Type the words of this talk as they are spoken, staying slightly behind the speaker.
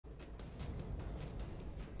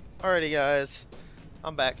Alrighty, guys,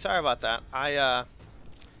 I'm back. Sorry about that. I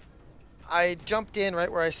jumped in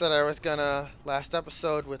right where I said I was gonna last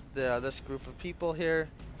episode with this group of people here,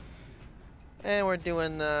 and we're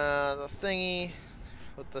doing the thingy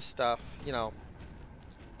with the stuff. You know,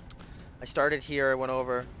 I started here, I went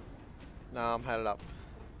over. Now I'm headed up.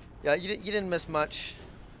 Yeah, you didn't miss much.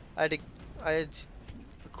 I had to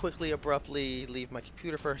quickly, abruptly leave my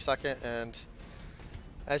computer for a second, and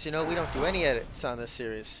as you know, we don't do any edits on this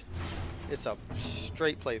series. It's a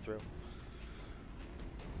straight playthrough.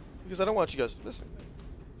 Because I don't want you guys to listen.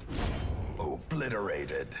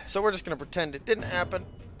 Obliterated. So we're just going to pretend it didn't happen.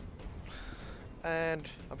 And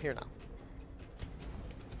I'm here now.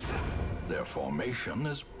 Their formation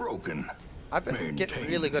is broken. I've been getting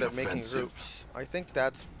really good at making offensive. groups. I think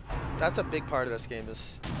that's a big part of this game,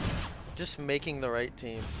 is just making the right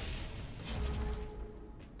team.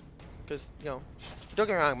 Because, you know, don't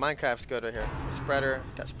get me wrong, Minecraft's good right here. Spreader,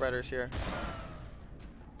 got spreaders here.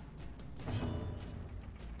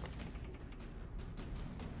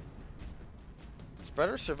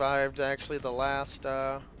 Spreader survived actually the last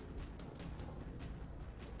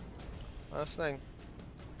thing.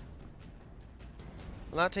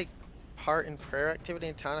 Will not take part in prayer activity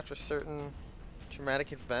in town after certain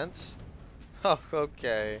traumatic events. Oh,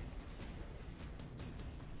 okay.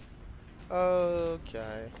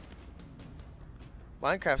 Okay.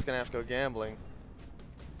 Minecraft's gonna have to go gambling.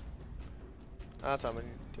 That's how many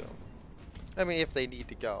do. I mean, if they need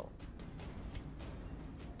to go.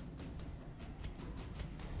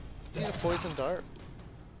 See the poison dart.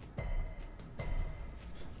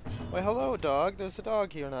 Why, hello, dog. There's a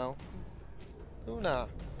dog here now. Luna.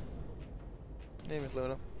 Name is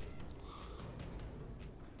Luna.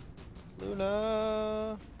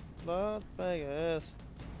 Luna. Las Vegas.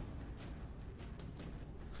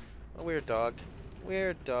 A weird dog.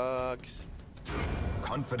 Weird dogs.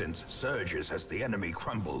 Confidence surges as the enemy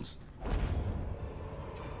crumbles.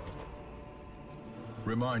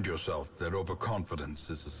 Remind yourself that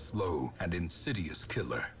overconfidence is a slow and insidious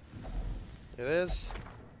killer. It is.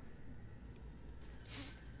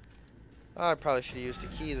 Oh, I probably should have used a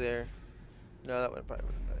key there. No, that would probably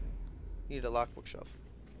would have been. Need a lock bookshelf.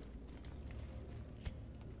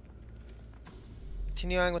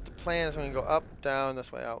 Continuing with the plans, we're gonna go up, down,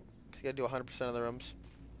 this way out. Cause you gotta do 100% of the rooms.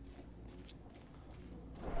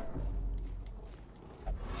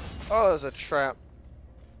 Oh, there's a trap.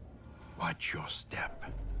 Watch your step. I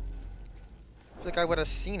feel like I would have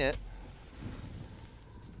seen it.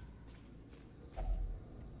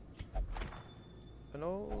 An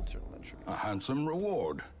old journal entry. A handsome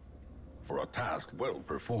reward for a task well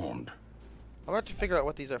performed. I'm about to figure out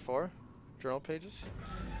what these are for. Journal pages.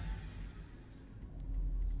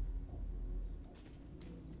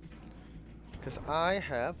 Because I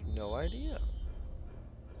have no idea.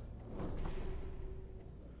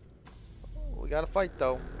 Oh, we gotta fight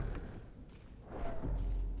though.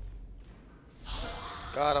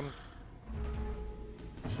 Got him.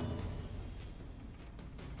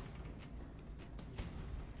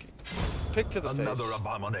 Pick to the Another face.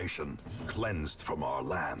 abomination cleansed from our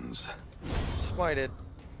lands. Smited.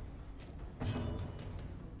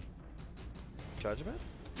 Judgment?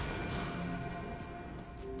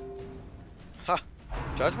 Ha!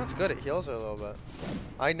 Judgment's good. It heals her a little bit.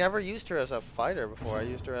 I never used her as a fighter before. I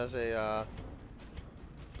used her as a,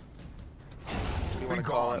 what do you want to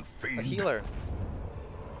call it? Fiend. A healer.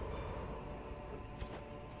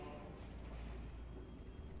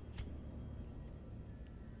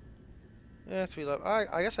 Yeah, 3 level.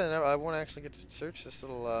 I guess I won't actually get to search this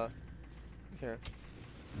little, here.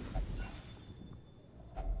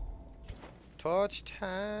 Torch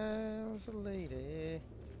time with a lady.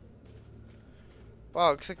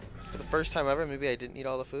 Wow, looks like for the first time ever, maybe I didn't eat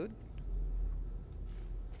all the food.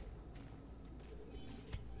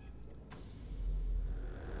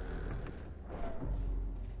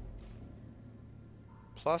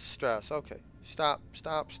 Plus stress. Okay. Stop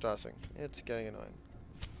stressing. It's getting annoying.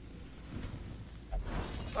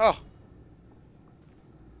 Oh!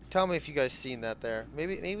 Tell me if you guys seen that there.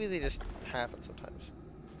 Maybe they just happen sometimes.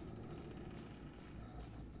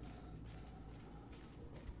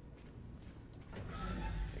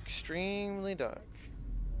 Extremely dark.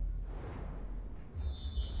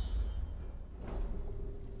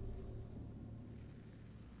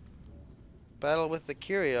 Battle with the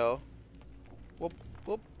Curio.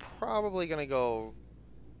 We're probably gonna go.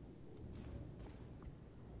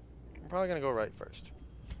 I'm probably gonna go right first.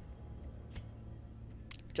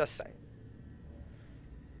 Just saying.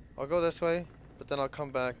 I'll go this way, but then I'll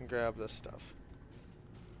come back and grab this stuff.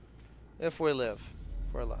 If we live.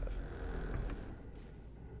 If we're alive.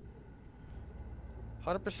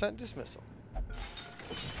 100% dismissal.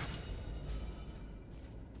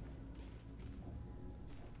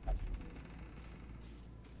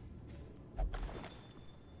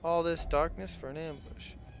 All this darkness for an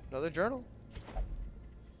ambush. Another journal.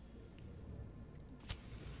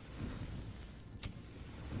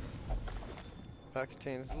 That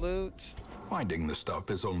contains loot. Finding the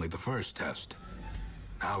stuff is only the first test.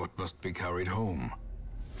 Now it must be carried home.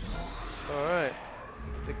 Alright.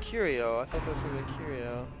 The curio. I thought that was going to be a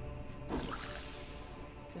curio.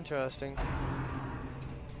 Interesting.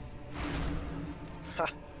 Ha!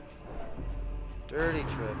 Dirty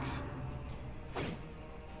tricks.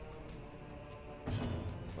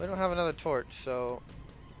 We don't have another torch, so...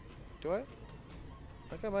 Do I? I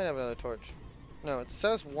think I might have another torch. No, it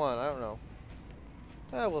says one. I don't know.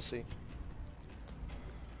 We'll see.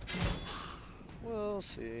 We'll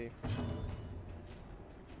see.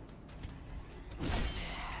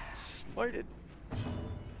 Smited.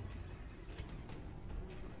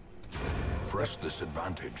 Press this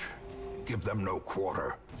advantage. Give them no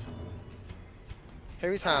quarter.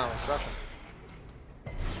 Harry's hounds. Russian.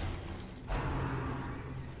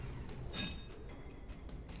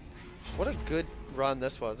 What a good run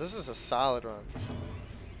this was. This is a solid run.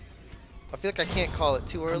 I feel like I can't call it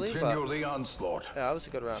too early, Continue but the onslaught. yeah, that was a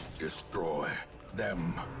good round. Destroy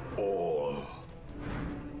them all.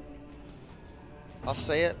 I'll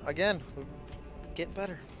say it again. We're getting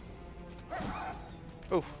better.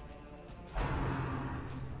 Oof.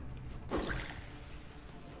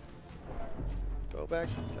 Go back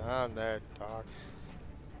down there, dog.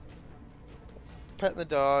 Petting the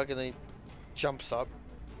dog and then he jumps up.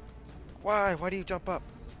 Why? Why do you jump up?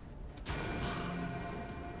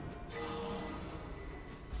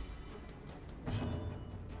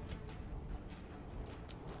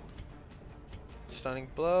 Stunning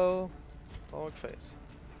blow. Forward face.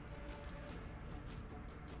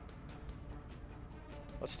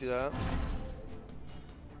 Let's do that.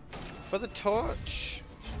 For the torch.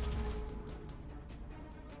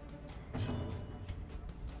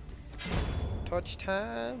 Torch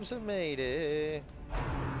time's a matey.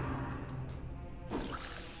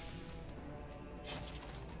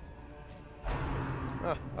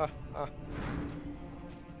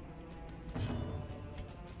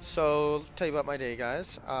 So, tell you about my day,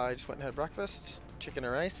 guys. I just went and had breakfast. Chicken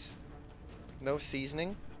and rice. No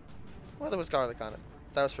seasoning. Well, there was garlic on it.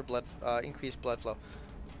 That was for blood, increased blood flow.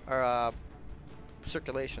 Or,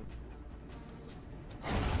 circulation.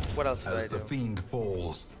 What else did I do? As the fiend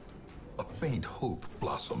falls, a faint hope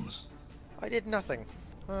blossoms. I did nothing.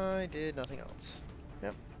 I did nothing else.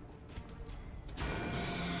 Yep.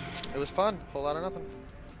 It was fun. Whole lot of nothing.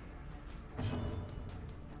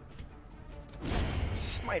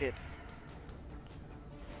 Smited.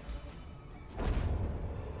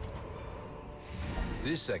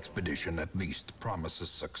 This expedition at least promises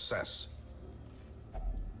success. An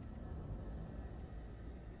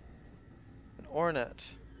ornate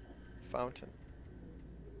fountain.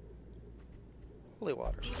 Holy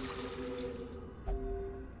water.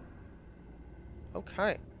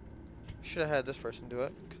 Okay. Should have had this person do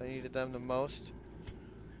it, because I needed them the most.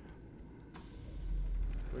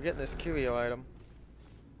 We're getting this curio item.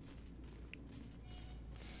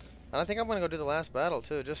 And I think I'm going to go do the last battle,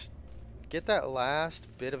 too. Just get that last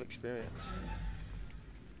bit of experience.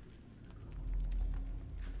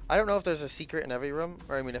 I don't know if there's a secret in every room,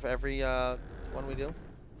 or I mean if every one we do.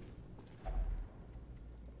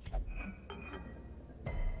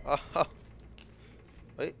 Oh,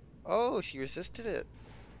 wait. Oh, she resisted it.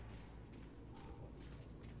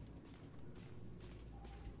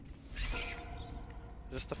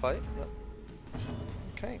 Is this the fight? Yep.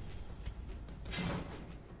 Okay.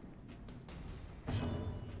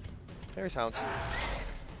 There's hounds.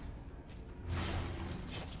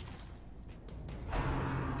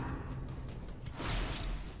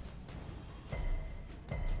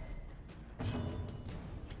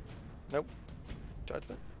 Nope.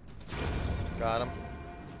 Judgment. Got him.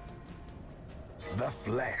 The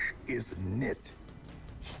flesh is knit.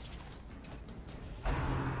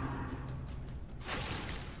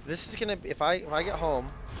 This is gonna be, if I get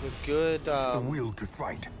home with good The will to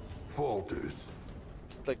fight falters.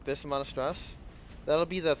 like this amount of stress, that'll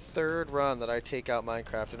be the third run that I take out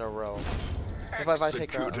Minecraft in a row. If I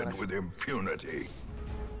take her out in the Executed next with impunity.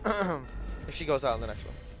 if she goes out in the next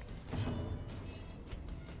one.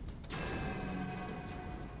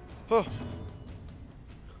 Oh.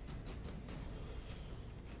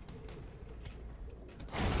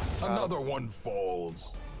 Another one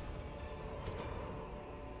falls.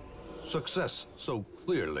 Success so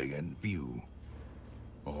clearly in view.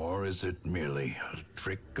 Or is it merely a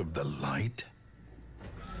trick of the light?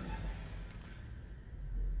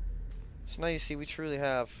 So now you see we truly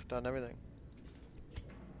have done everything.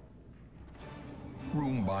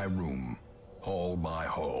 Room by room, hall by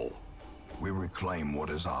hall, we reclaim what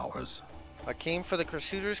is ours. I came for the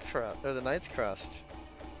Crusader's Crest, or the Knight's Crest.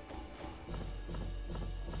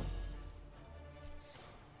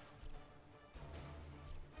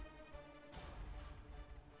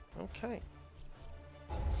 Okay.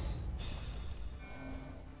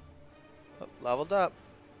 Oh, leveled up.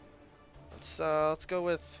 Let's go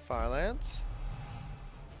with Firelance.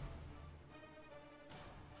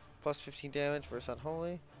 Plus 15 damage versus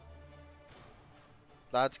Unholy.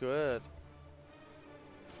 That's good.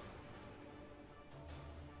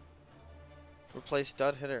 Replace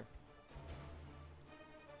Stud Hitter.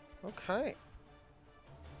 Okay.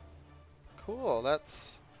 Cool,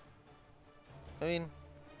 that's... I mean,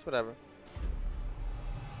 it's whatever.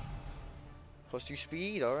 Plus 2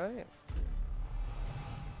 speed, alright.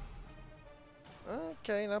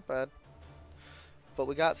 Okay, not bad. But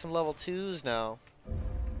we got some level 2s now.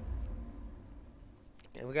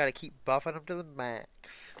 And we gotta keep buffing them to the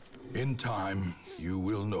max. In time, you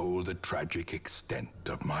will know the tragic extent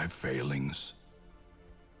of my failings.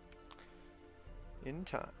 In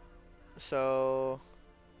time. So...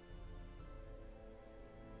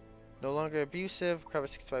 No longer abusive, cover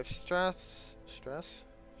 65 stress. Stress?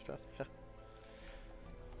 Yeah.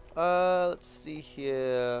 Let's see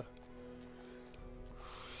here.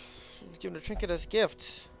 Given a trinket as a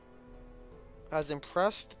gift. Has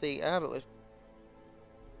impressed the abbot with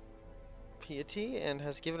piety and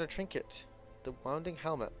has given a trinket. The wounding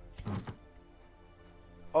helmet.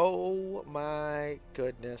 Oh my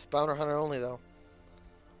goodness. Bounty hunter only though.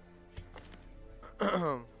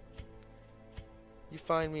 You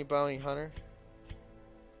find me bounty hunter.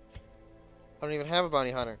 I don't even have a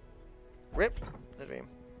bounty hunter. Rip the dream.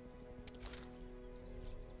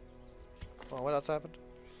 Oh, what else happened?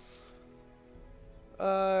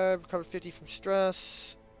 Recovered 50 from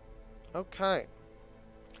stress. Okay.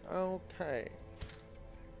 Okay.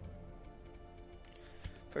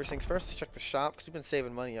 First things first, let's check the shop because we've been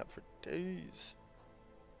saving money up for days.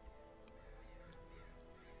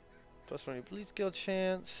 Plus 1 bleed skill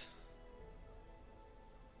chance.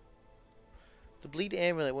 The bleed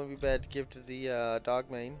amulet wouldn't be bad to give to the dog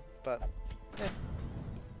main, but eh.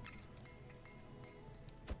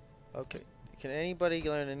 Okay. Can anybody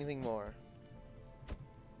learn anything more?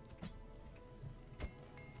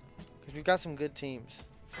 Because we've got some good teams.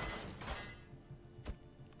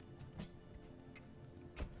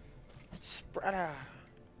 Spreader.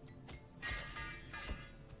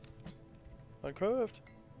 Uncurved.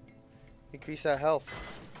 Increase that health.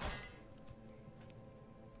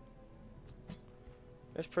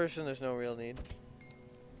 This person, there's no real need.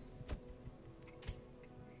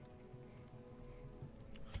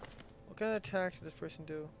 What kind of attacks did this person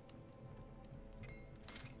do?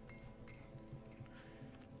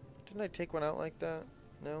 Didn't I take one out like that?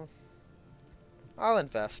 No. I'll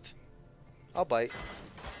invest. I'll bite,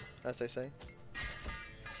 as they say.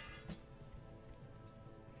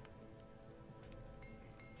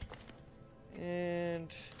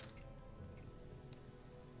 And...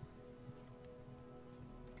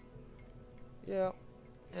 yeah,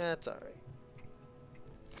 that's alright.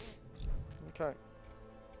 Okay.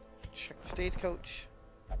 Check the stagecoach.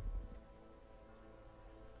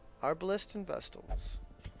 Arbalist and Vestals.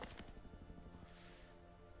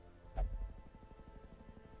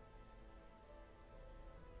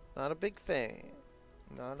 Not a big fan.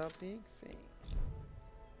 Not a big fan.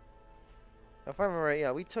 If I remember right,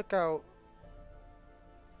 yeah, we took out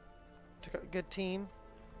a good team.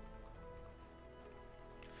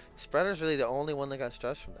 Spreader's really the only one that got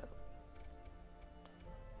stressed from that.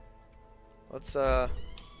 Let's show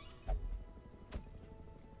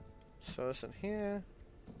this in here.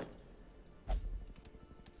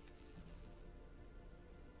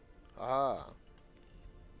 Ah.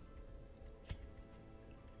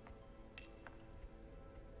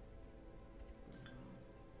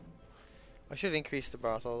 I should increase the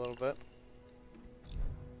brothel a little bit.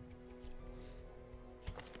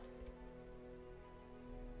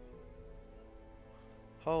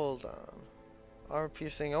 Hold on. Armor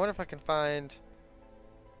piercing. I wonder if I can find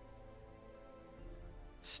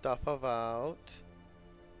stuff about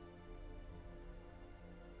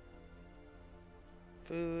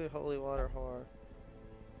food, holy water, whore.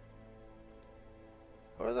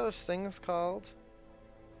 What are those things called?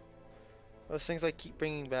 Those things I keep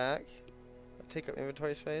bringing back that take up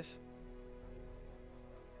inventory space?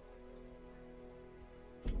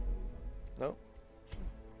 Nope.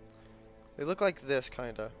 They look like this,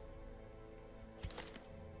 kinda.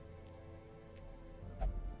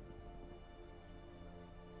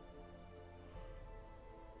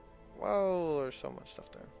 Whoa, there's so much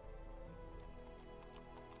stuff there.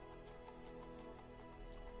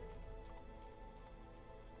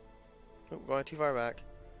 Oh, going too far back.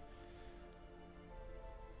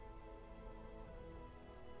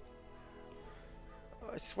 Oh,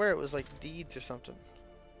 I swear it was like deeds or something.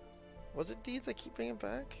 Was it deeds? I keep bringing it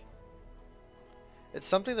back. It's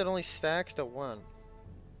something that only stacks to 1.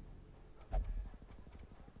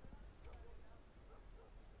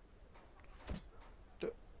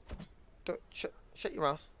 Shut your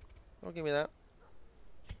mouth. Don't give me that.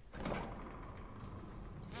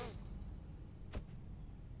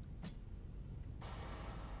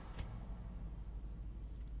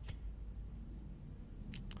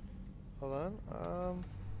 Hold on.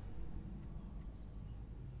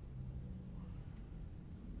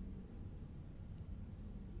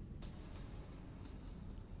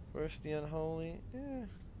 Where's the unholy? Yeah.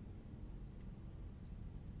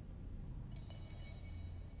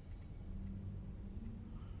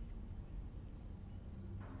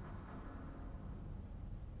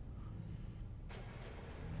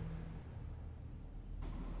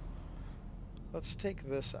 Let's take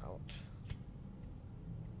this out.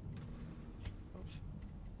 Oops.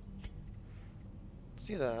 Let's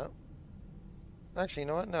do that. Actually, you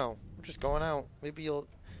know what? No, we're just going out. Maybe you'll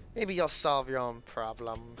solve your own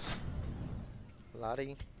problems,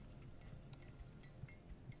 laddie.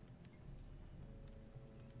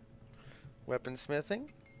 Weaponsmithing.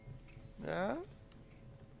 Yeah.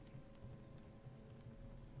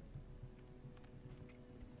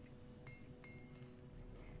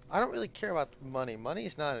 I don't really care about money. Money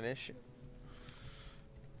is not an issue.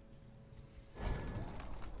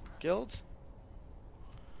 Guild?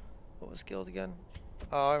 What was guild again?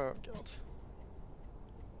 Oh, I remember guild.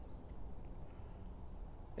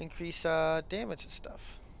 Increase damage and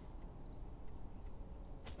stuff.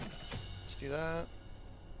 Let's do that.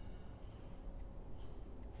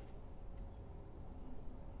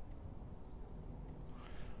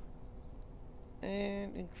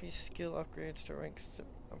 And increase skill upgrades to rank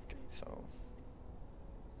 7. Okay, so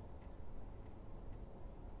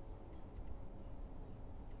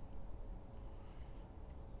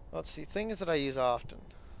let's see, things that I use often.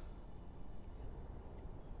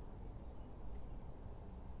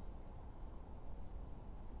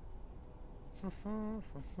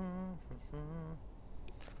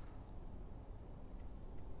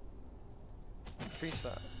 Increase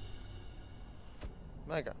that.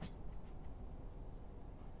 Mega.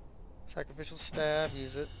 Sacrificial stab,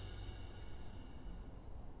 use it.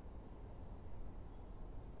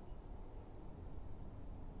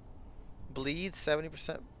 Bleed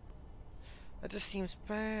 70%. That just seems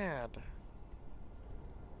bad.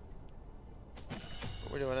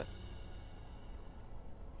 But we're doing it.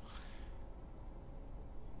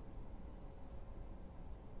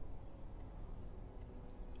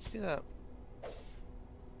 Let's do that.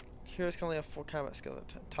 Heroes can only have 4 combat skills at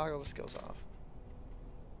a time. Toggle the skills off.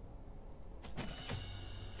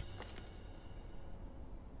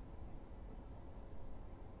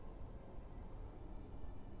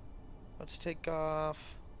 Let's take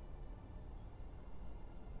off.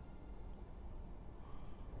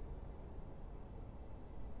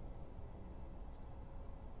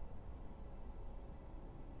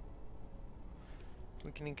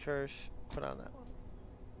 We can encourage, put on that one.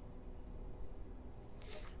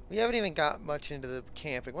 We haven't even got much into the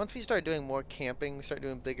camping. Once we start doing more camping, we start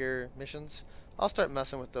doing bigger missions, I'll start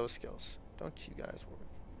messing with those skills. Don't you guys worry.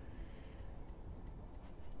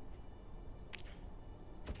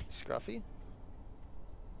 Scruffy.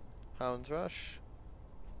 Hound's Rush.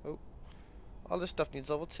 Oh. All this stuff needs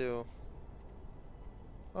level 2.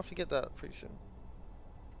 I'll have to get that pretty soon.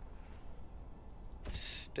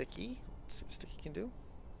 Sticky. Let's see what Sticky can do.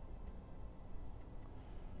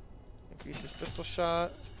 Increases pistol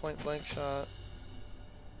shot, point blank shot.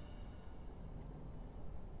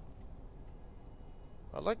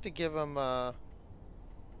 I'd like to give him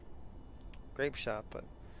grape shot, but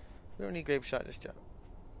we don't need grape shot just yet.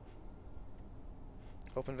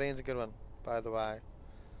 Open vein's a good one, by the way.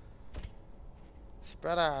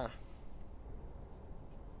 Spreader.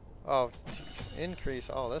 Oh, geez. Increase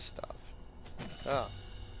all this stuff. Oh.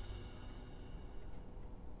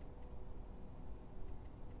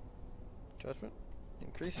 Judgment.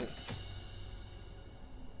 Increase it.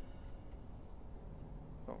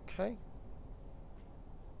 Okay.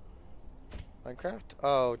 Minecraft.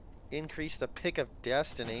 Oh, increase the pick of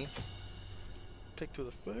destiny. Pick to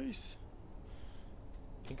the face.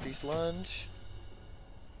 Increase lunge.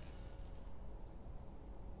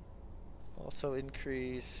 Also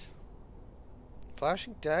increase.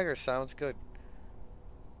 Flashing dagger sounds good.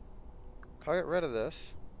 I'll get rid of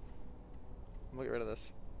this. I'm gonna get rid of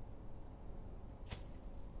this.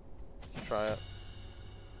 Let's try it.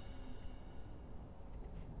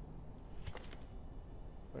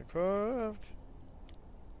 Minecraft.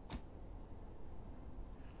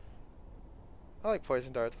 I like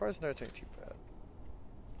poison darts. Poison darts ain't too bad.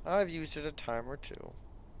 I've used it a time or two.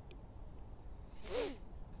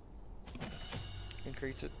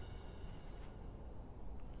 Increase it.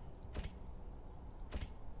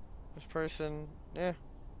 This person, eh.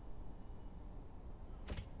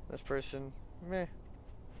 This person, meh.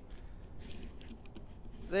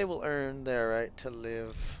 They will earn their right to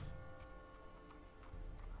live.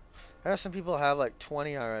 I know some people have like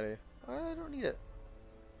 20 already. I don't need it.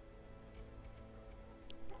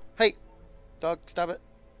 Hey! Dog, stop it.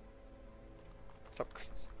 Stop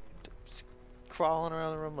crawling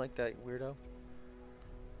around the room like that, you weirdo.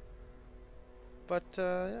 But,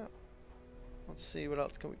 yeah. Let's see, what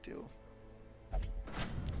else can we do?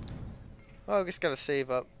 Oh, I just gotta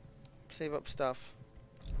save up. Save up stuff.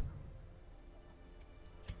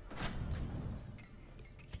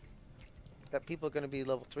 Bet people are gonna be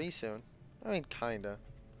level 3 soon. I mean, kinda.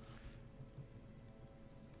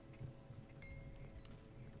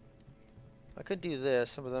 I could do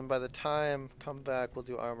this, but then by the time come back, we'll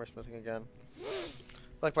do armor smithing again.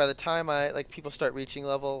 Like by the time people start reaching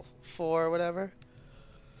level 4 or whatever,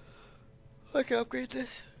 I can upgrade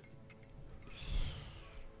this.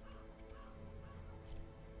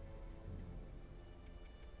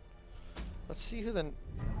 Let's see who then.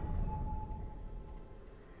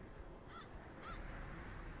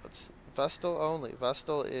 Let's Vestal only.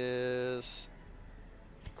 Vestal is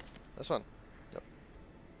this one. Yep.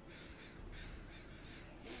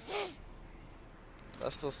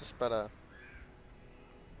 Vestal's the better.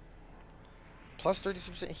 Plus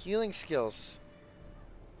 32% healing skills.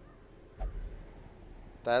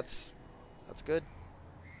 That's good.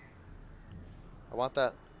 I want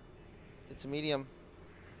that. It's a medium.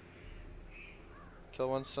 Kill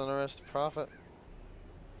one son or rest profit.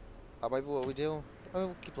 That might be what we do. Oh,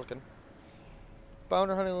 we'll keep looking.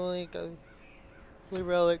 Bounder hunting lily, holy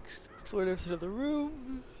relics, sword into the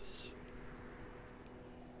rooms.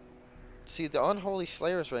 See the unholy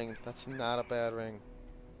slayer's ring. That's not a bad ring.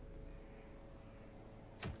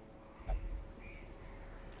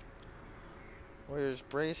 Warrior's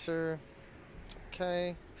bracer. It's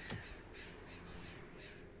okay.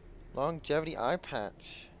 Longevity eye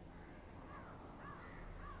patch.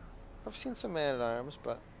 I've seen some man-at-arms,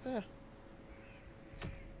 but eh.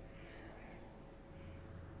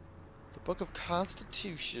 The Book of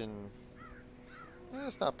Constitution.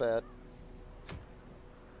 That's not bad.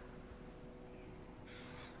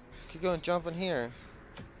 Could go and jump in here.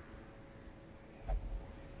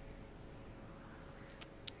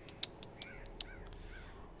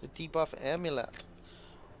 The debuff amulet.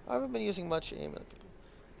 I haven't been using much amulet.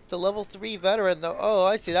 It's a level 3 veteran though. Oh,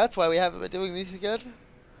 I see. That's why we haven't been doing these again.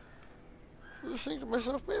 I was thinking to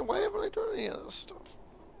myself, man, why haven't I done any of this stuff?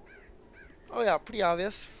 Oh yeah, pretty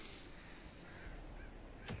obvious.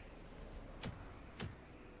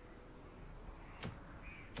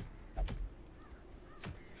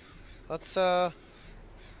 Let's go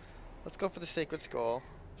for the Sacred Scroll.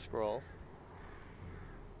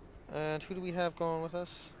 And who do we have going with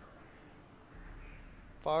us?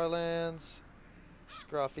 Farlands,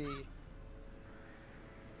 Scruffy.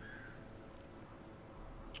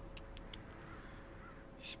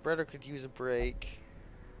 Spreader could use a break.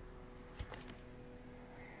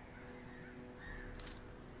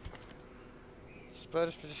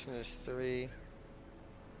 Spreader's position is 3.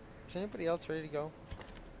 Is anybody else ready to go?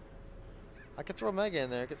 I could throw Mega in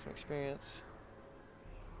there, get some experience.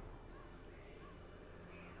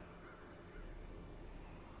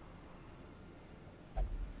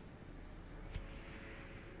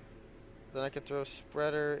 Then I could throw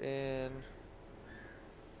Spreader in.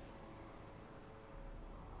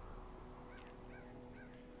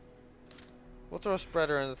 We'll throw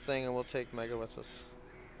Spreader in the thing and we'll take Mega with us.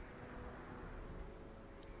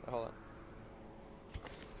 Hold on.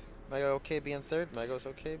 Mega okay being third? Mega's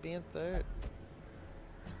okay being third.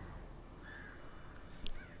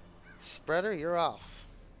 Spreader, you're off.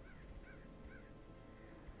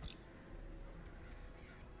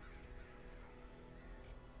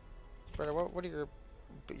 Spreader, what are your...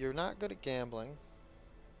 But you're not good at gambling.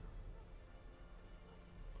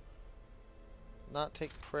 Not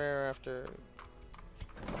take prayer after...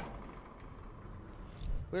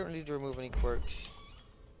 We don't need to remove any quirks.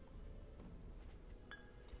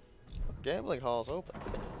 Gambling hall's open.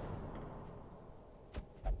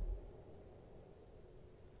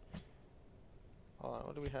 Hold on,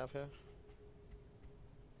 what do we have here?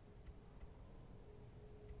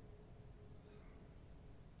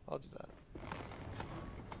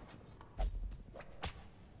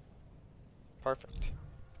 Perfect.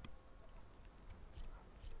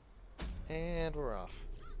 And we're off.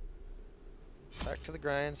 Back to the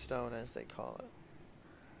grindstone, as they call it.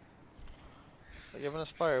 They're giving us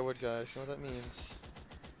firewood, guys. You know what that means.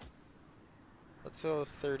 Let's go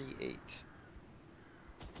 38.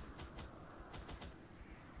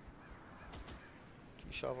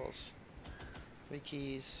 2 shovels. 3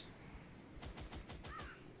 keys.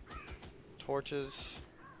 Torches.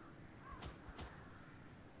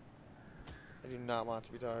 I do not want it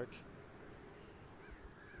to be dark.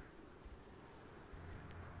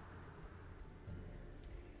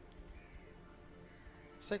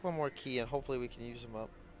 Let's take one more key and hopefully we can use them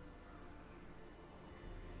up.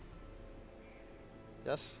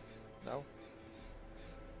 Yes? No?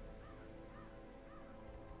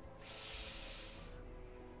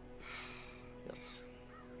 Yes.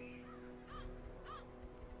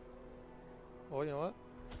 Oh, you know what?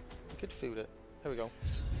 We could food it. Here we go.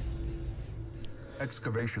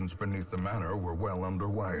 Excavations beneath the manor were well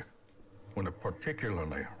underway when a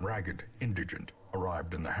particularly ragged indigent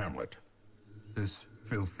arrived in the hamlet. This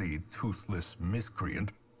filthy, toothless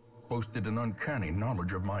miscreant boasted an uncanny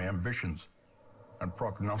knowledge of my ambitions and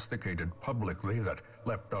prognosticated publicly that,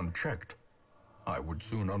 left unchecked, I would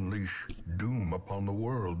soon unleash doom upon the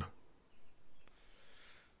world.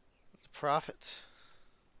 The prophet.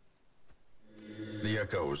 The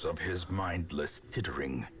echoes of his mindless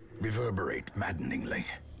tittering reverberate maddeningly.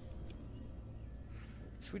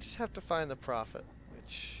 So we just have to find the prophet,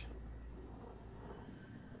 which...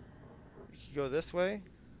 We could go this way.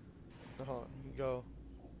 No, hold on. We can go...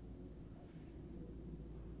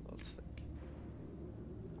 Let's think.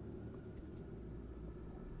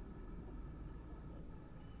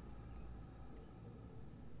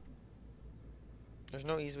 There's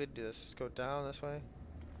no easy way to do this. Just go down this way.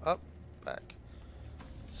 Up, back.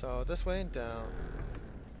 So this way and down.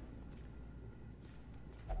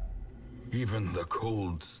 Even the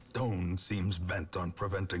cold stone seems bent on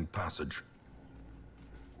preventing passage.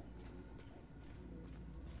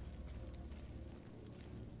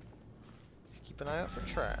 Keep an eye out for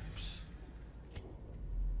traps.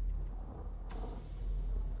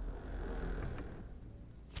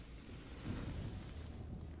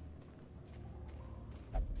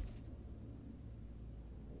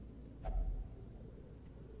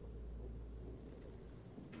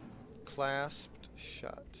 Clasped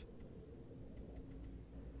shut.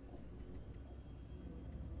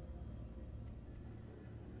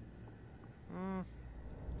 I'm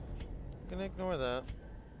gonna ignore that.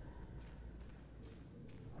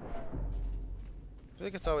 I feel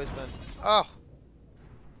like it's always been... Oh!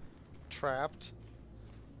 Trapped.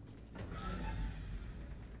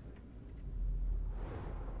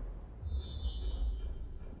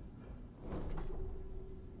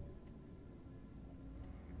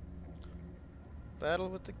 Battle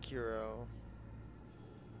with the Kuro.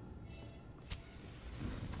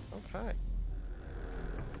 Okay.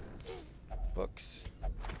 Books.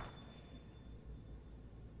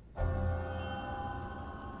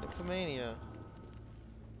 Nymphomania.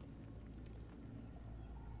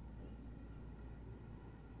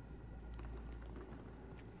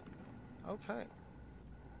 Okay.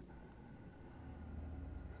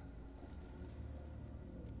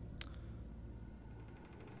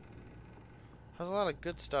 Has a lot of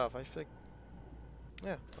good stuff. I think.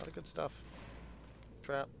 Yeah, a lot of good stuff.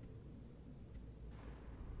 Trap.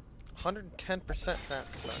 110% trap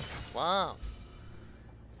percent. Wow.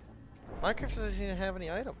 Minecraft doesn't even have any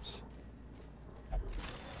items.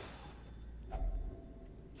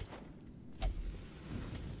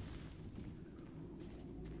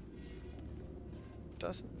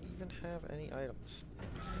 Doesn't even have any items.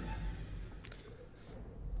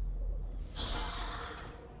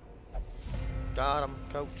 Got him,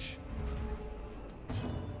 coach.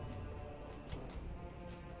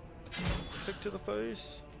 Kick to the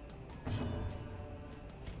face.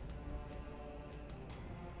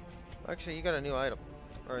 Actually, you got a new item.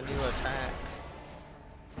 Or a new attack.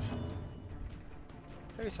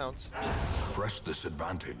 There he sounds. Press this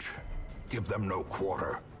advantage. Give them no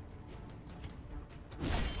quarter.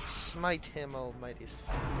 Smite him, almighty.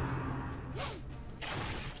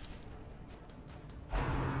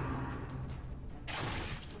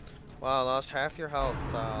 Wow, lost half your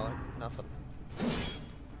health. Like nothing.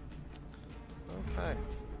 Okay.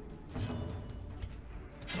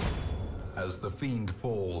 As the fiend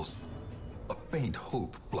falls, a faint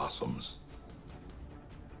hope blossoms.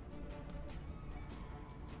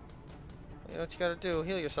 You know what you gotta do?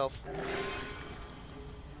 Heal yourself.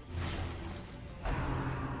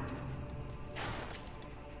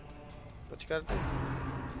 What you gotta do?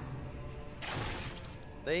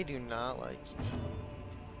 They do not like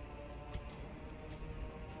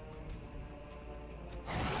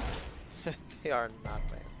you. They are not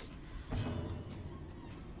fans.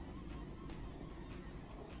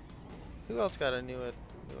 Who else got a newer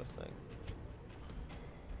thing?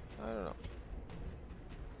 I don't know.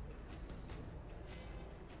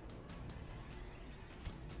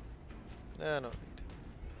 No need.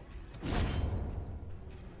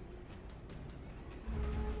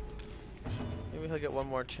 Maybe he'll get one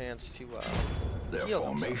more chance to Their heal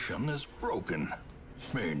formation is broken.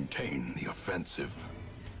 Maintain the offensive.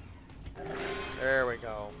 There we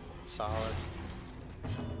go. Solid.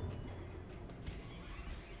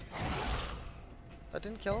 That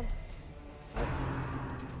didn't kill him?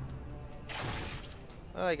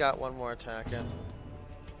 Oh, he got one more attack in.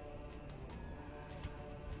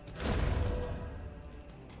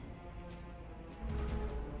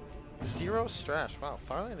 Zero stress. Wow,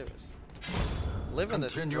 Farland is living the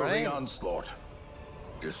drain. Continue the onslaught.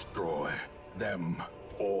 Destroy them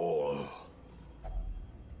all.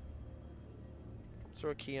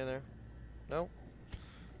 Throw a key in there. No.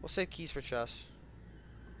 We'll save keys for chests.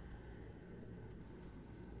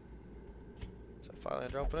 So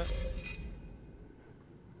Farland, open it.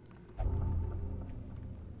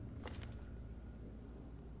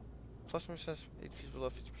 Plus percent HP below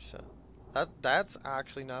 50%. That's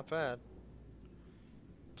actually not bad.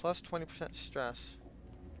 Plus 20% stress.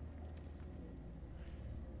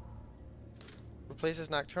 Replaces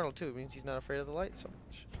nocturnal too. It means he's not afraid of the light so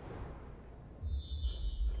much.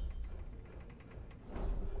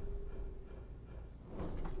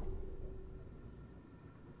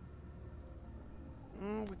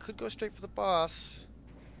 We could go straight for the boss.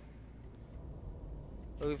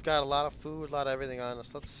 But we've got a lot of food, a lot of everything on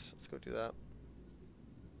us. Let's go do that.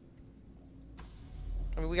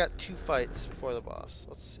 I mean, we got 2 fights before the boss.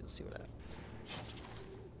 Let's see what happens.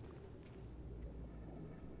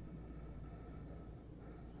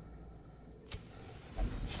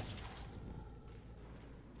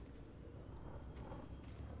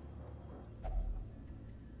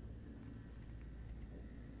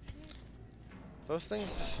 Those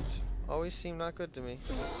things just always seem not good to me.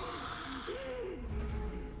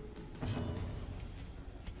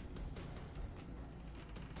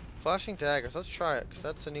 Flashing daggers. Let's try it, because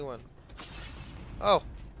that's a new one. Oh!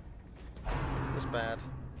 It was bad.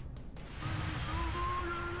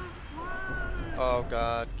 Oh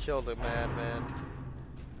god. Kill the madman.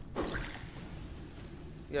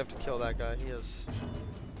 You have to kill that guy. He is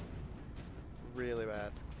really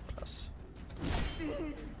bad for us.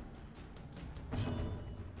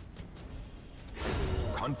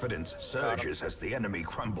 Confidence surges as the enemy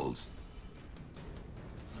crumbles.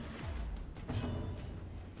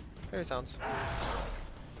 Here he sounds.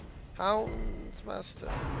 Hound's Master.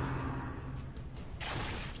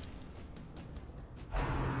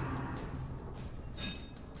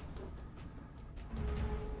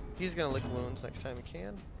 He's gonna lick wounds next time he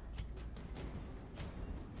can.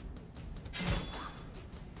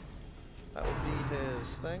 That would be his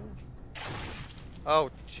thing. Oh,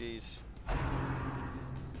 jeez. I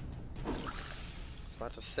was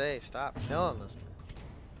about to say, stop killing this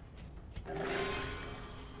man.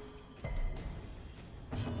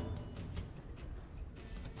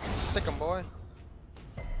 Sick him, boy.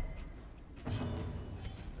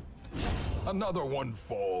 Another one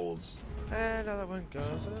falls. And another one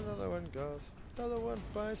goes, and another one goes. Another one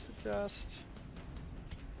bites the dust.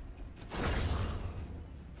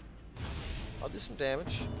 I'll do some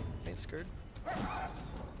damage. Ain't scared.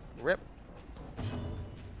 Rip.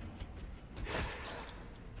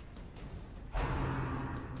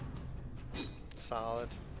 Solid.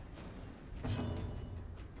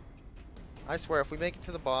 I swear, if we make it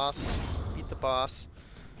to the boss, beat the boss,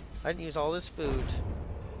 I didn't use all this food.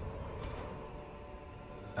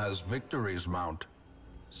 As victories mount,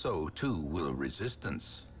 so too will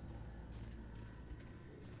resistance.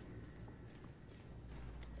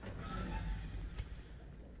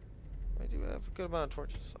 I do have a good amount of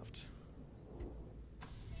torches left.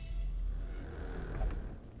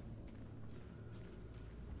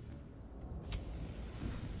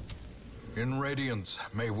 In Radiance,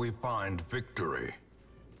 may we find victory.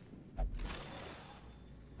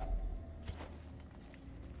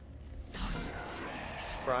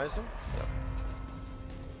 Surprise him? Yep.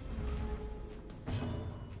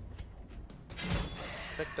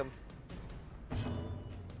 Picked him.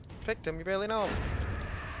 Picked him, you barely know him.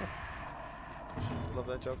 Love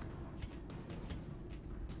that joke.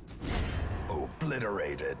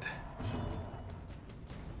 Obliterated.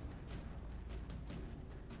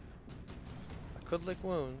 I could lick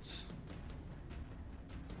wounds.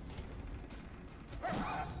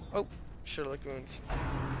 Oh, should have licked wounds.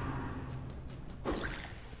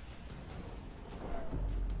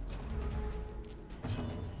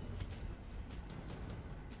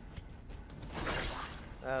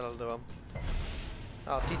 That'll do him.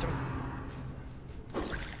 I'll teach him.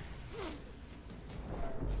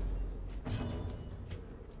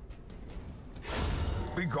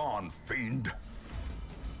 Begone, fiend!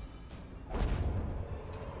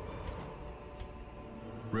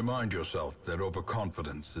 Remind yourself that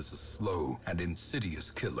overconfidence is a slow and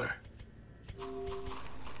insidious killer.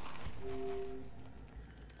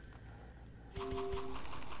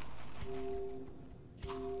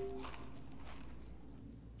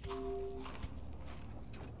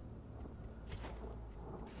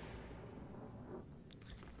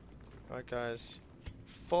 Alright guys,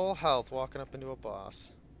 full health walking up into a boss.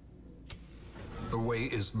 The way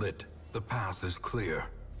is lit. The path is clear.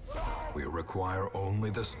 We require only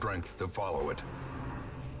the strength to follow it.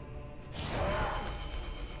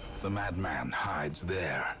 The madman hides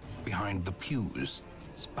there, behind the pews,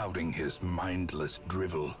 spouting his mindless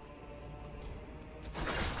drivel.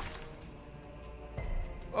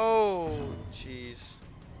 Oh, jeez.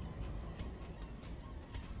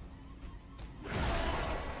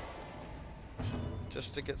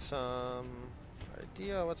 Just to get some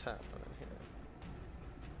idea what's happening here.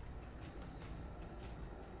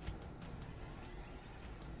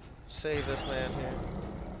 Save this man here.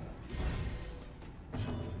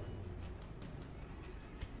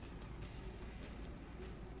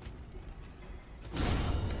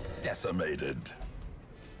 Decimated.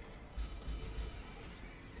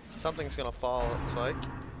 Something's gonna fall, it looks like.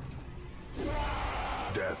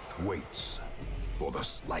 Death waits for the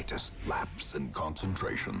slightest lapse in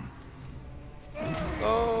concentration.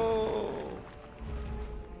 Oh!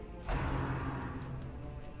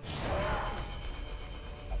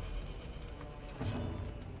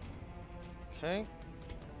 Okay.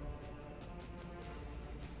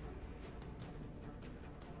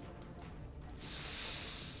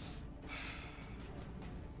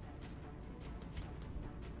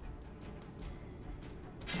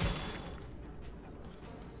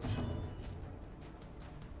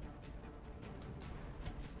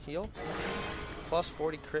 Heal? Plus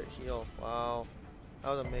 40 crit heal. Wow. That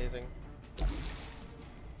was amazing.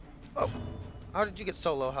 Oh! How did you get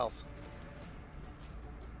so low health?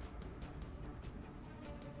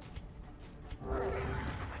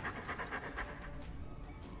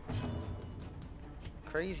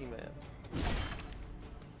 Crazy man.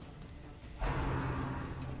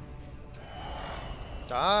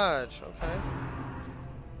 Dodge, okay.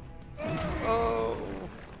 Oh!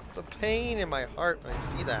 The pain in my heart when I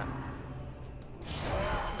see that.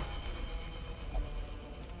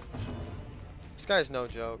 This guy's no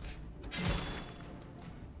joke.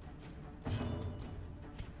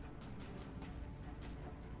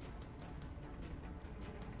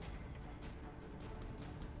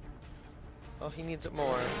 Oh, he needs it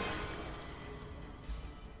more.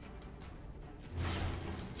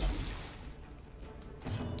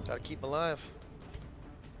 Gotta keep him alive.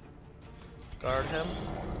 Guard him.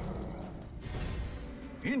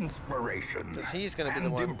 Inspiration. Because he's gonna be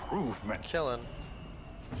the one improvement. killing.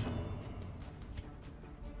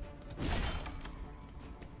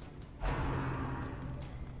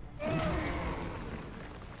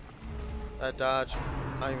 That dodge,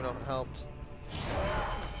 I don't even know if it helped.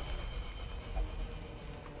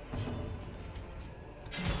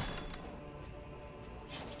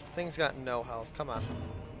 Thing's got no health, come on.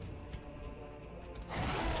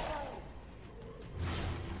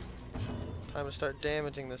 Time to start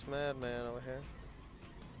damaging this madman over here.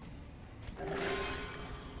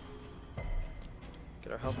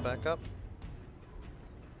 Get our health back up.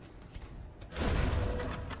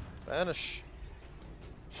 Vanish.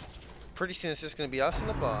 Pretty soon it's just gonna be us and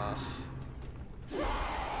the boss.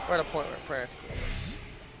 We're at a point where it practically is.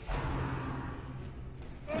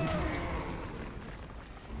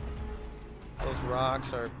 Those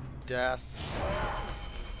rocks are death.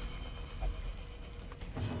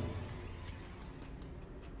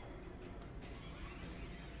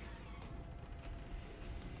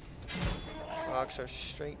 Rocks are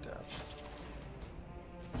straight death.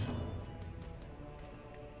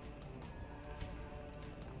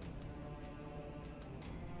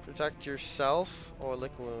 Protect yourself or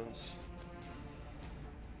lick wounds.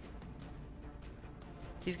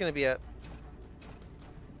 He's gonna be at...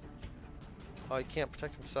 Oh, he can't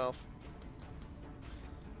protect himself.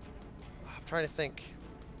 I'm trying to think.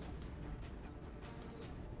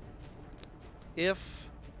 If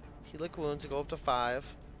he lick wounds to go up to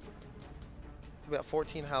 5, he'll be at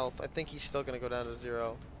 14 health. I think he's still gonna go down to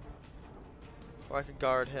 0. Or I could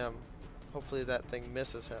guard him. Hopefully that thing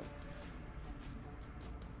misses him.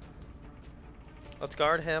 Let's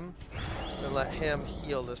guard him and let him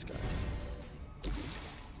heal this guy.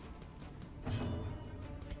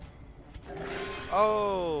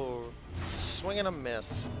 Oh, swing and a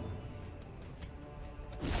miss.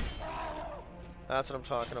 That's what I'm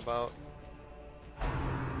talking about.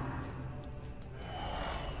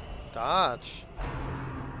 Dodge.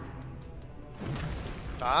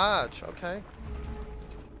 Dodge, okay.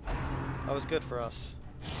 That was good for us.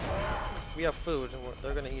 We have food, and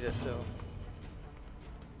they're gonna eat it too.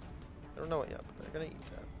 I don't know it yet, but they're gonna eat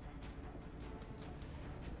that.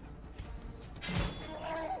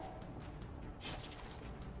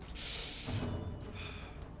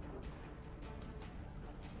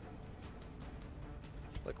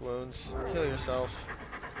 Lick wounds. Heal yourself.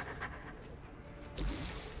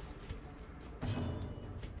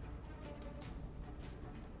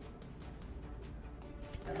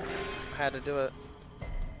 I had to do it.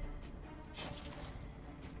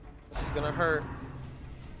 This is gonna hurt.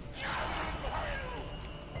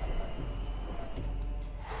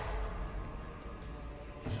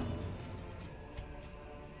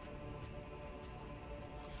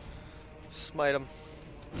 Smite him.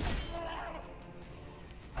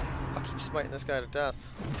 I'll keep smiting this guy to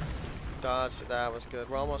death. Dodge, that was good.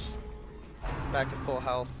 We're almost back to full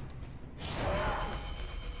health.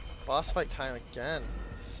 Boss fight time again.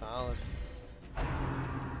 Solid.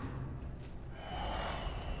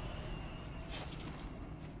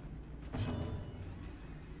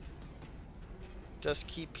 Just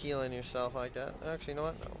keep healing yourself, I guess. Actually, you know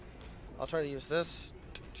what? No. I'll try to use this.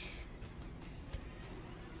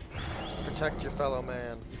 Protect your fellow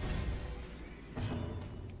man.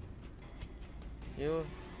 You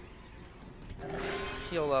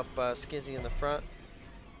heal up Skizzy in the front.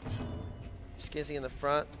 Skizzy in the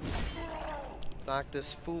front. Knock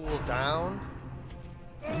this fool down.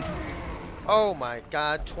 Oh my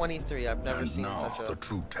god, 23. I've never seen such a... the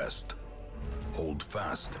true test. Hold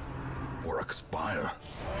fast or expire.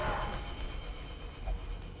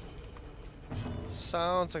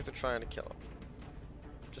 Sounds like they're trying to kill him.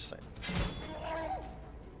 Just saying.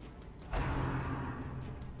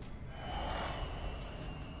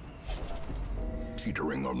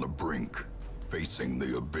 Teetering on the brink, facing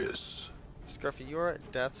the abyss. Scruffy, you're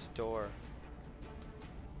at death's door.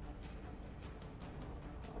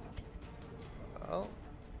 Well.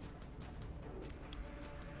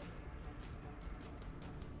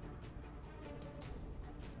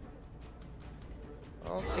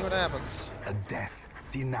 Let's see what happens. A death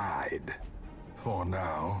denied. For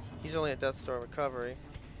now. He's only at death's door recovery.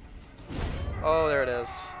 Oh, there it is.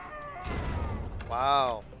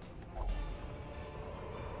 Wow.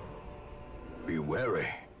 Be wary.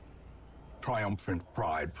 Triumphant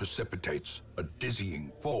pride precipitates a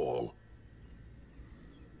dizzying fall.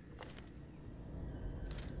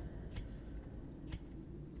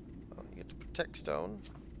 Oh, you get the protect stone.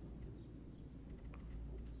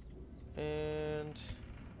 And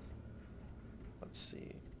let's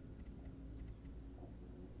see.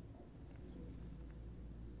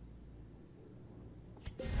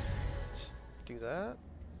 Let's do that.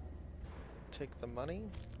 Take the money.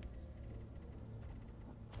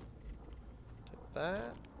 Take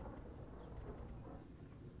that.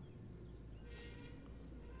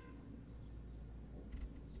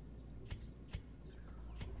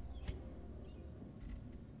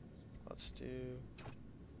 Let's do...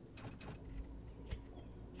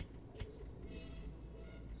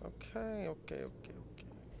 Okay.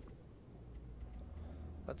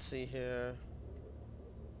 Let's see here.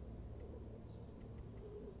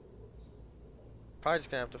 Probably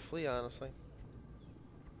just gonna have to flee, honestly.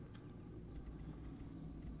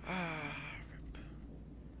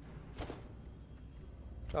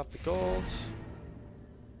 Drop the golds.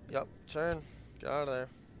 Yep, turn. Get out of there.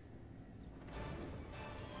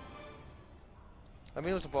 I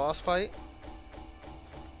mean, it was a boss fight.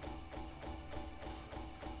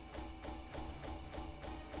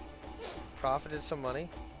 Profited some money.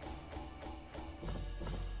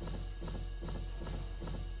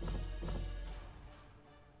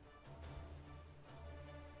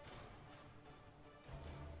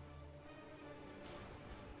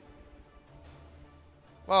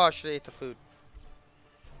 Oh, I should have ate the food.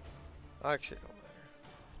 Actually, it don't matter.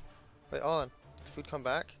 Wait, hold on. Did the food come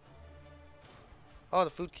back? Oh, the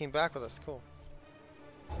food came back with us. Cool.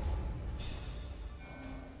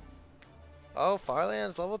 Oh,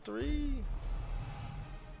 Firelands level 3.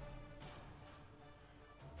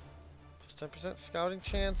 Plus 10% scouting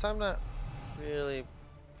chance. I'm not really...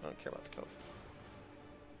 I don't care about the code.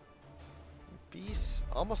 Beast.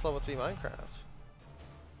 Almost level 3 Minecraft.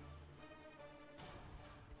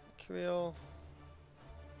 Creel.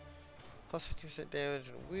 Plus 50% damage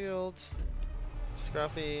and wield.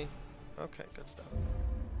 Scruffy. Okay, good stuff.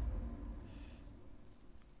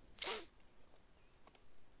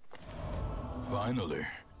 Finally,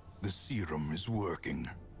 the serum is working.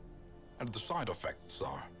 And the side effects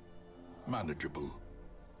are manageable.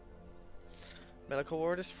 Medical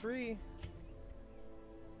ward is free.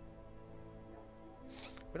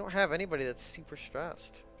 We don't have anybody that's super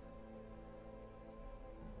stressed.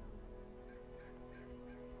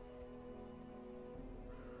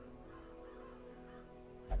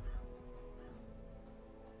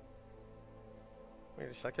 Wait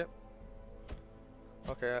a second.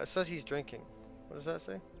 Okay, it says he's drinking. What does that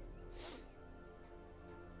say?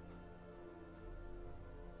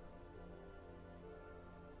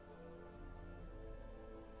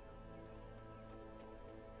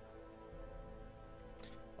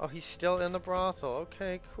 Oh, he's still in the brothel.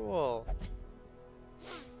 Okay, cool.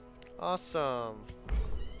 Awesome.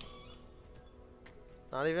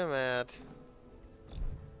 Not even mad.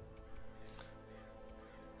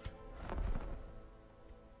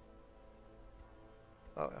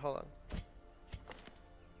 Oh, wait, hold on.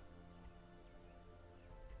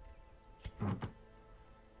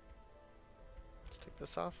 Let's take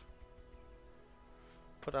this off.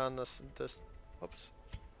 Put on this. Whoops.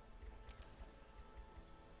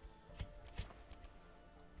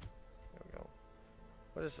 There we go.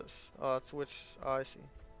 What is this? Oh, it's which. Oh, I see.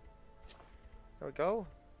 There we go.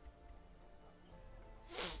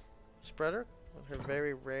 Spreader with her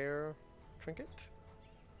very rare trinket.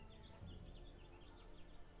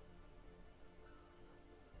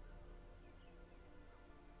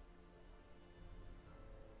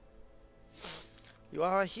 You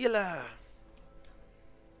are a healer.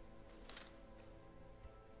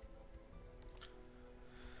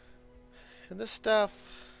 And this stuff,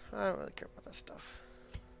 I don't really care about that stuff.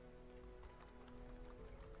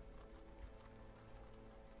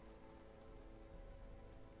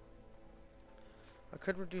 I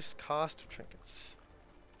could reduce cost of trinkets.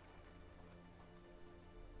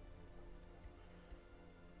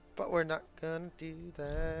 But we're not gonna do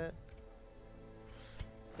that.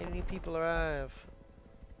 Any people arrive?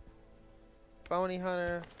 Bounty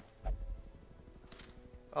hunter.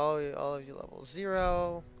 All of you level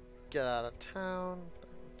 0. Get out of town.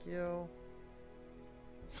 Thank you.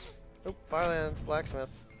 Oop, Firelands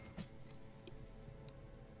blacksmith.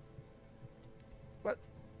 What?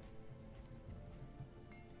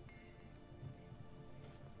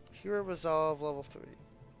 Hero resolve level 3.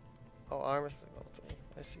 Oh, armor smith level 3.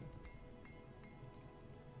 I see.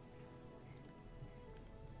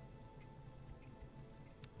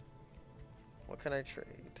 What can I trade?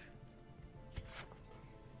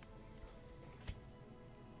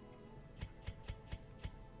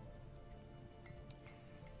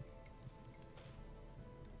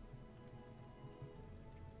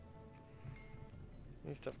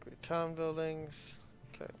 New stuff, great town buildings.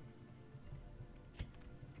 Okay.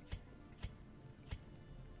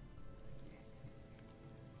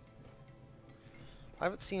 I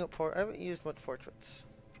haven't used much portraits.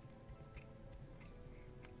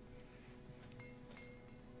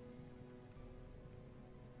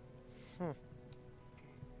 Let's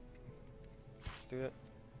do it.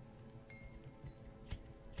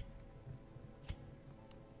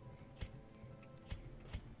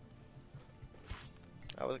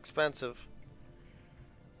 That was expensive.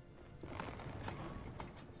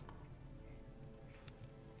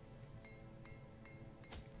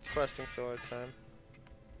 It's questing sword time.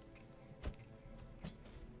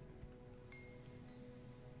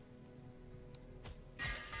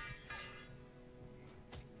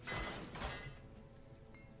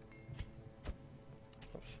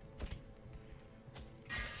 Oops.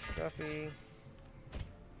 Scruffy.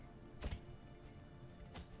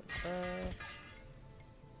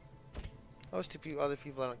 Those two other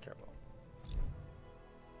people I don't care about.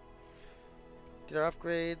 Did our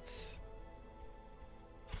upgrades.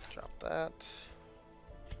 Drop that.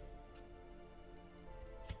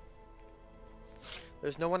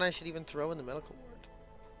 There's no one I should even throw in the medical ward.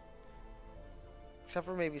 Except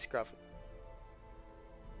for maybe Scruffy.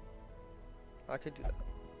 I could do that.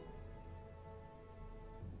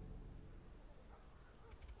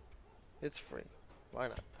 It's free. Why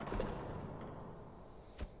not?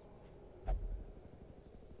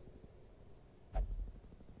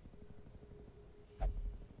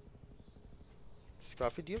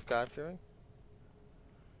 Scruffy, do you have God-fearing?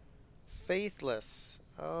 Faithless.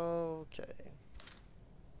 Okay.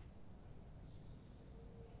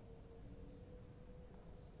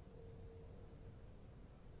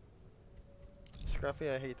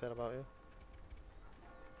 Scruffy, I hate that about you.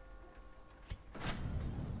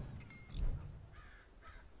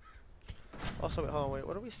 Also, wait, hold on, wait.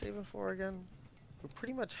 What are we saving for again? We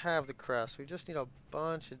pretty much have the crest. We just need a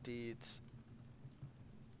bunch of deeds.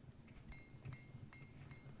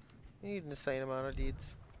 We need an insane amount of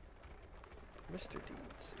deeds. Mr.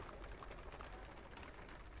 Deeds.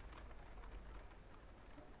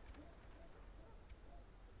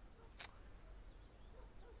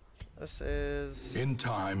 This is... In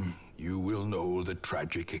time, you will know the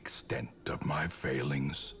tragic extent of my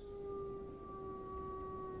failings.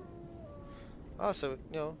 Oh, so,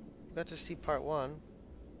 you know, we got to see part 1.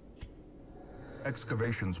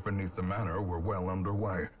 Excavations beneath the manor were well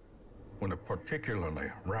underway when a particularly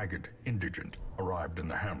ragged indigent arrived in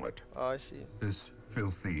the hamlet. Oh, I see. This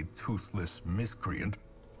filthy, toothless miscreant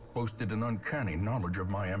boasted an uncanny knowledge of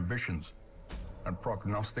my ambitions and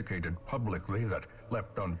prognosticated publicly that,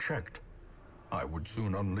 left unchecked, I would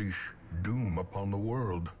soon unleash doom upon the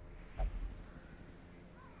world.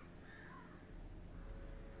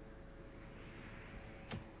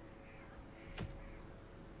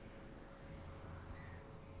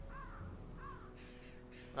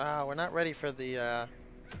 Ah, we're not ready for the,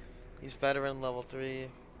 these veteran level 3.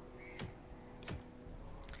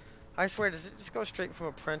 I swear, does it just go straight from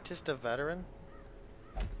apprentice to veteran?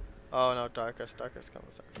 Oh no, darkest comes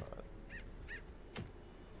after.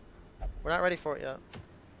 We're not ready for it yet.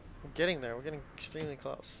 We're getting there. We're getting extremely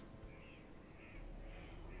close.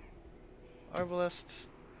 Arbalist.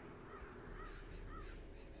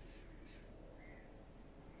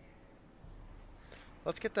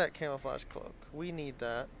 Let's get that camouflage cloak. We need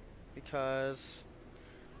that because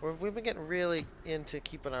we've been getting really into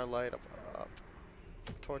keeping our light up.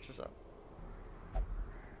 Torches up.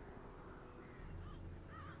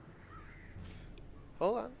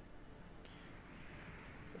 Hold on.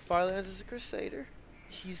 Firelands is a crusader.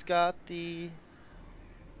 He's got the...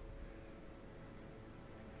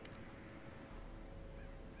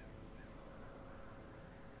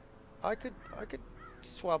 I could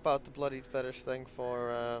swap out the bloodied fetish thing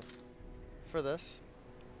for this.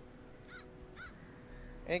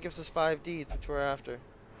 And it gives us 5 deeds, which we're after.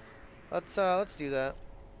 Let's do that.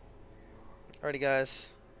 Alrighty, guys.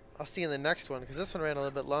 I'll see you in the next one, because this one ran a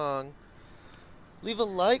little bit long. Leave a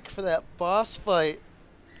like for that boss fight.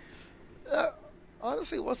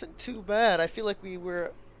 Honestly, it wasn't too bad. I feel like we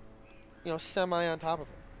were, you know, semi on top of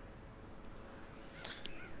it.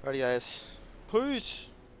 Alrighty, guys. Peace.